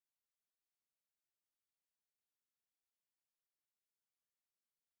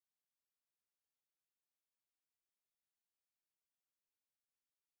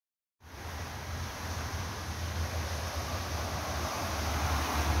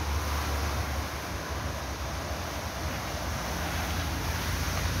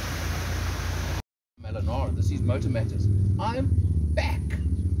this is Motor Matters. I'm back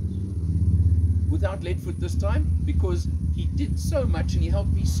without Leadfoot this time, because he did so much and he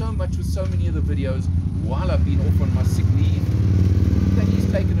helped me so much with so many of the videos while I've been off on my sick leave, that he's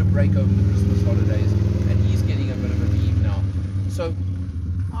taken a break over the Christmas holidays and he's getting a bit of a leave now. So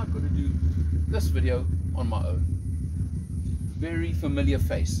I've got to do this video on my own. Very familiar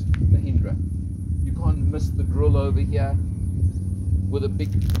face, Mahindra. You can't miss the grill over here with the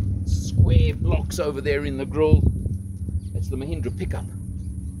big square blocks over there in the grill. That's the Mahindra PikUp.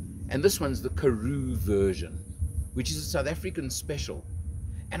 And this one's the Karoo version, which is a South African special.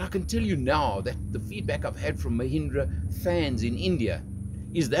 And I can tell you now that the feedback I've had from Mahindra fans in India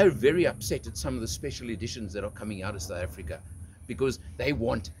is they're very upset at some of the special editions that are coming out of South Africa, because they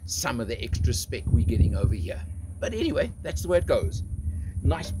want some of the extra spec we're getting over here. But anyway, that's the way it goes.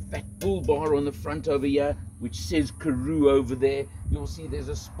 Nice fat bull bar on the front over here, which says Karoo over there. You'll see there's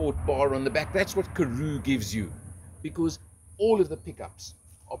a sport bar on the back. That's what Karoo gives you, because all of the pickups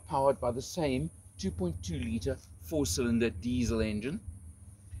are powered by the same 2.2 litre 4-cylinder diesel engine,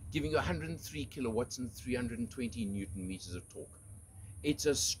 giving you 103 kilowatts and 320 newton meters of torque. It's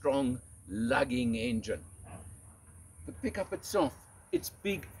a strong lugging engine. The pickup itself, it's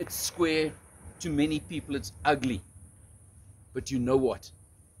big, it's square. To many people it's ugly, but you know what?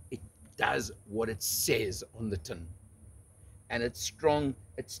 It does what it says on the tin, and it's strong,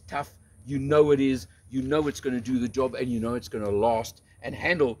 it's tough. You know it is, you know it's going to do the job, and you know it's going to last and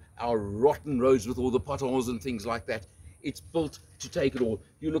handle our rotten roads with all the potholes and things like that. It's built to take it all.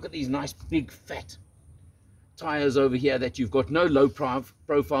 You look at these nice big fat tires over here that you've got no low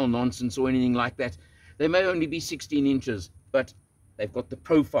profile nonsense or anything like that. They may only be 16 inches, but they've got the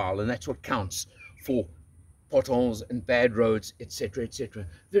profile, and that's what counts for potholes and bad roads, etc., etc.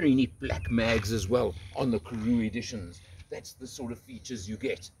 Very neat black mags as well on the Karoo editions. That's the sort of features you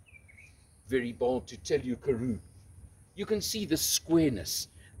get. Very bold to tell you, Karoo. You can see the squareness,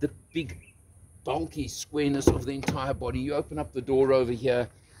 the big bulky squareness of the entire body. You open up the door over here,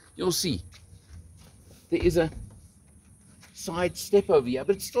 you'll see there is a side step over here,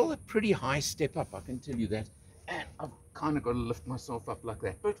 but it's still a pretty high step up, I can tell you that. And I've kind of got to lift myself up like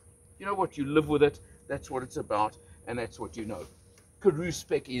that, but you know what, you live with it. That's what it's about, and that's what you know. Karoo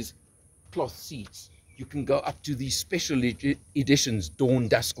spec is cloth seats. You can go up to these special editions, Dawn,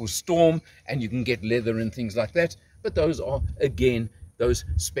 Dusk or Storm, and you can get leather and things like that, but those are, again, those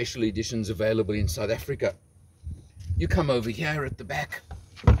special editions available in South Africa. You come over here at the back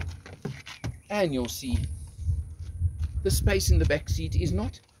and you'll see the space in the back seat is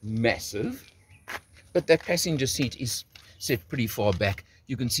not massive, but that passenger seat is set pretty far back.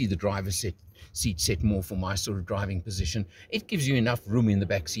 You can see the driver's seat set more for my sort of driving position. It gives you enough room in the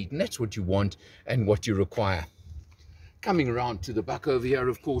back seat, and that's what you want and what you require. Coming around to the back over here,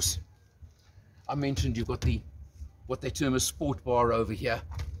 of course, I mentioned you've got the what they term a sport bar over here.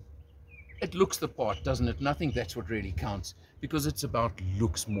 It looks the part, doesn't it? And I think that's what really counts, because it's about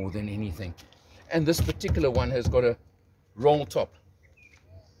looks more than anything. And this particular one has got a roll top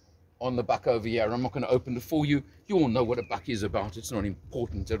on the buck over here. I'm not going to open it for you. You all know what a buck is about. It's not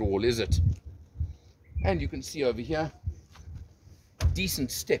important at all, is it? And you can see over here, decent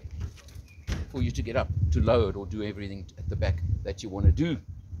step for you to get up, to load or do everything at the back that you want to do.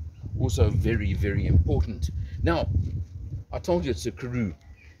 Also very, very important. Now, I told you it's a Karoo.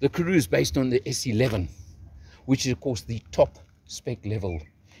 The Karoo is based on the S11, which is of course the top spec level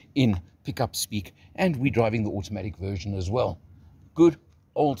in pickup speak, and we're driving the automatic version as well. Good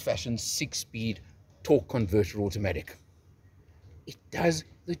old-fashioned 6-speed torque converter automatic. It does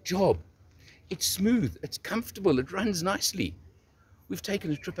the job. It's smooth, it's comfortable, it runs nicely. We've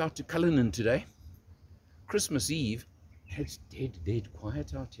taken a trip out to Cullinan today, Christmas Eve, and it's dead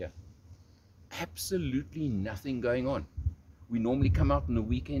quiet out here. Absolutely nothing going on. We normally come out on the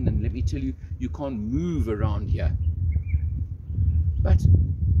weekend, and let me tell you, you can't move around here. But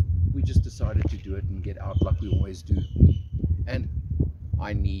we just decided to do it and get out like we always do. And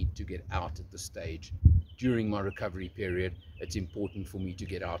I need to get out at the stage. During my recovery period, it's important for me to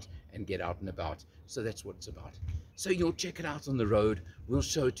get out and about. So that's what it's about. So you'll check it out on the road. We'll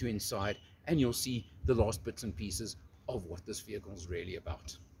show it to you inside, and you'll see the last bits and pieces of what this vehicle is really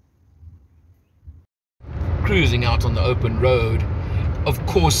about. Cruising out on the open road, of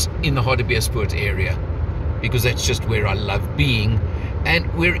course in the Hartbeespoort area, because that's just where I love being.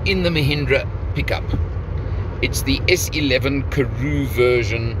 And we're in the Mahindra PikUp. It's the S11 Karoo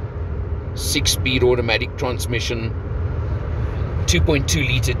version, 6-speed automatic transmission, 2.2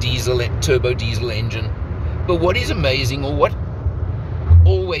 litre diesel and turbo diesel engine. But what is amazing, or what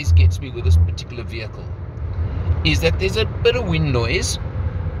always gets me with this particular vehicle, is that there's a bit of wind noise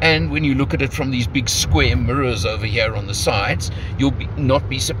And when you look at it from these big square mirrors over here on the sides, you'll not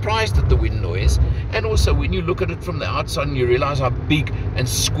be surprised at the wind noise. And also when you look at it from the outside and you realize how big and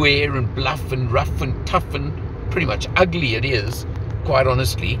square and bluff and rough and tough and pretty much ugly it is, quite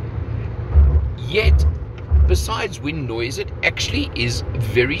honestly. Yet, besides wind noise, it actually is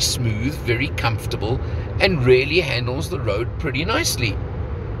very smooth, very comfortable, and really handles the road pretty nicely.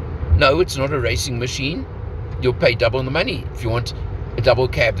 No, it's not a racing machine. You'll pay double the money if you want a double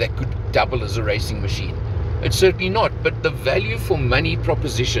cab that could double as a racing machine. It's certainly not, but the value for money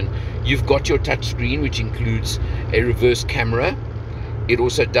proposition, you've got your touchscreen, which includes a reverse camera. It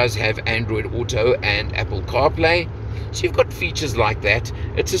also does have Android Auto and Apple CarPlay. So you've got features like that.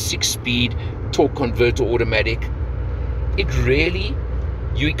 It's a 6-speed torque converter automatic. It really,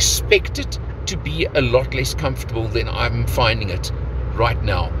 you expect it to be a lot less comfortable than I'm finding it right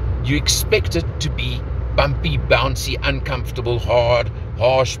now. You expect it to be bumpy, bouncy, uncomfortable, hard,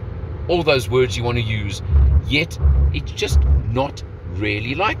 harsh, all those words you want to use. Yet, it's just not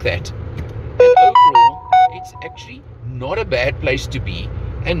really like that. And overall, it's actually not a bad place to be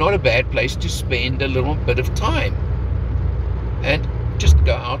and not a bad place to spend a little bit of time. And just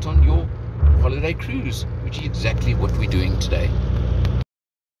go out on your holiday cruise, which is exactly what we're doing today.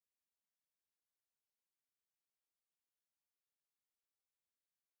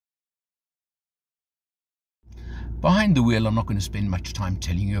 Behind the wheel, I'm not going to spend much time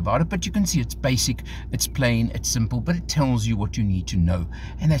telling you about it, but you can see it's basic, it's plain, it's simple, but it tells you what you need to know.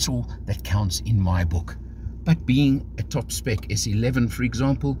 And that's all that counts in my book. But being a top spec S11, for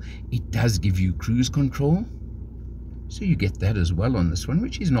example, it does give you cruise control. So you get that as well on this one,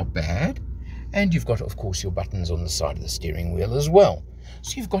 which is not bad. And you've got, of course, your buttons on the side of the steering wheel as well.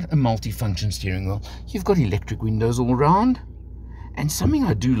 So you've got a multi-function steering wheel. You've got electric windows all around. And something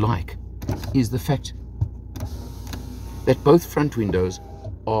I do like is the fact that both front windows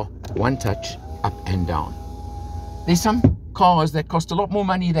are one touch up and down. There's some cars that cost a lot more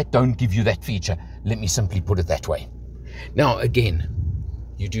money that don't give you that feature. Let me simply put it that way. Now, again,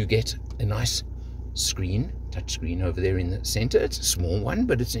 you do get a nice screen, touch screen over there in the center. It's a small one,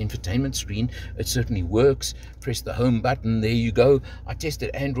 but it's an infotainment screen. It certainly works. Press the home button. There you go. I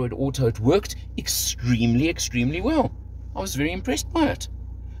tested Android Auto. It worked extremely well. I was very impressed by it.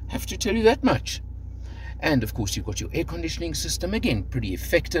 Have to tell you that much. And of course, you've got your air conditioning system, again, pretty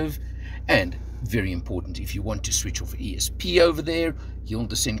effective. And very important, if you want to switch off ESP over there, hill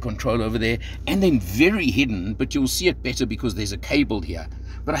descent control over there, and then very hidden, but you'll see it better because there's a cable here.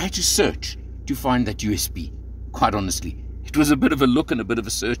 But I had to search to find that USB, quite honestly. It was a bit of a look and a bit of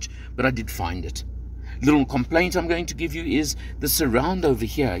a search, but I did find it. Little complaint I'm going to give you is the surround over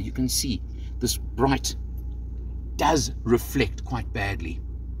here. You can see this bright does reflect quite badly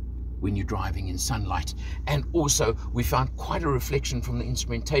when you're driving in sunlight. And also we found quite a reflection from the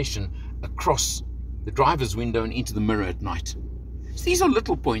instrumentation across the driver's window and into the mirror at night. So these are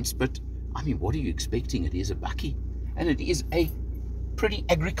little points, but I mean, what are you expecting? It is a bakkie, and it is a pretty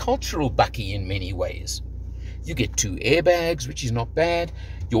agricultural bakkie in many ways. You get 2 airbags, which is not bad.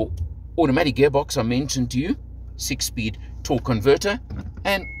 Your automatic gearbox I mentioned to you, 6-speed torque converter,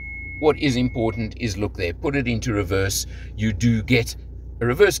 and what is important is, look there, put it into reverse. You do get a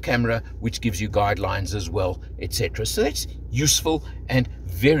reverse camera, which gives you guidelines as well, etc. So that's useful and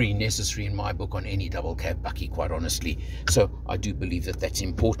very necessary in my book on any double cab bakkie, quite honestly. So I do believe that that's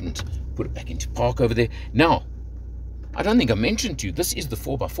important. Put it back into park over there. Now, I don't think I mentioned to you, this is the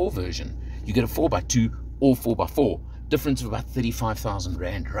 4x4 version. You get a 4x2 or 4x4. Difference of about 35,000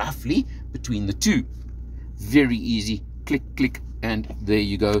 Rand roughly between the two. Very easy. Click, click, and there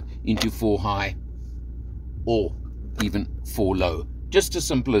you go into 4 high or even 4 low. Just as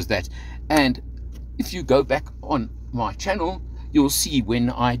simple as that. And if you go back on my channel, you'll see when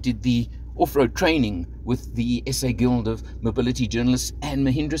I did the off-road training with the SA Guild of Mobility Journalists and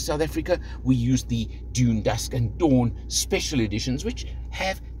Mahindra South Africa, we used the Dune, Dusk and Dawn special editions, which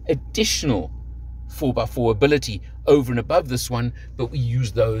have additional 4x4 ability over and above this one, but we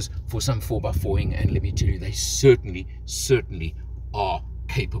use those for some 4x4ing, and let me tell you, they certainly are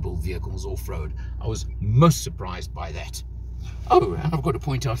capable vehicles off-road. I was most surprised by that. Oh, and I've got to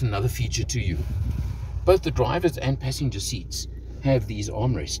point out another feature to you. Both the driver's and passenger seats have these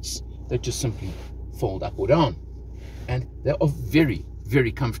armrests that just simply fold up or down. And they are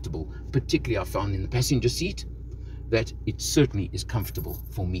very comfortable. Particularly I found in the passenger seat that it certainly is comfortable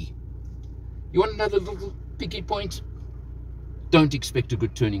for me. You want another little picky point? Don't expect a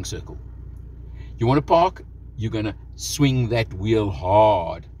good turning circle. You want to park? You're going to swing that wheel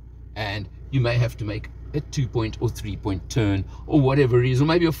hard. And you may have to make a 2-point or 3-point turn or whatever it is, or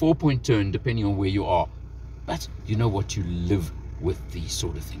maybe a 4-point turn depending on where you are. But you know what, you live with these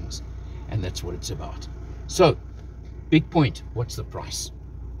sort of things, and that's what it's about. So, big point, what's the price?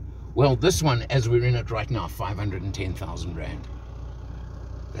 Well, this one, as we're in it right now, 510,000 Rand.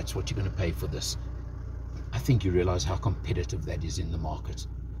 That's what you're going to pay for this. I think you realize how competitive that is in the market.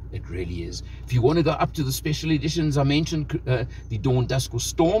 It really is. If you want to go up to the special editions, I mentioned the Dawn, Dusk or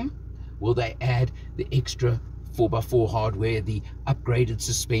Storm. Well, they add the extra 4x4 hardware, the upgraded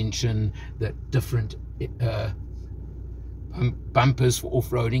suspension, the different bumpers for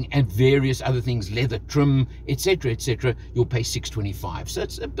off-roading, and various other things, leather trim, etc., etc. You'll pay 625. So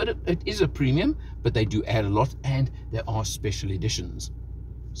it's a bit of, it is a premium, but they do add a lot, and there are special editions.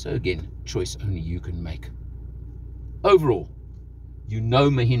 So again, choice only you can make. Overall, you know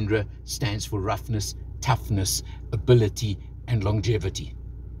Mahindra stands for roughness, toughness, ability, and longevity,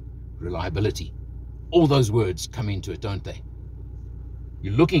 reliability. All those words come into it, don't they?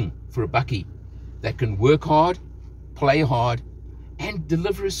 You're looking for a bakkie that can work hard, play hard, and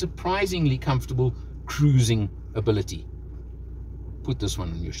deliver a surprisingly comfortable cruising ability. Put this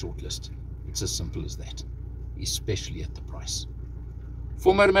one on your shortlist. It's as simple as that, especially at the price.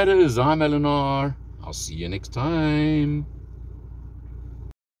 For Matters, I'm Eleanor. I'll see you next time.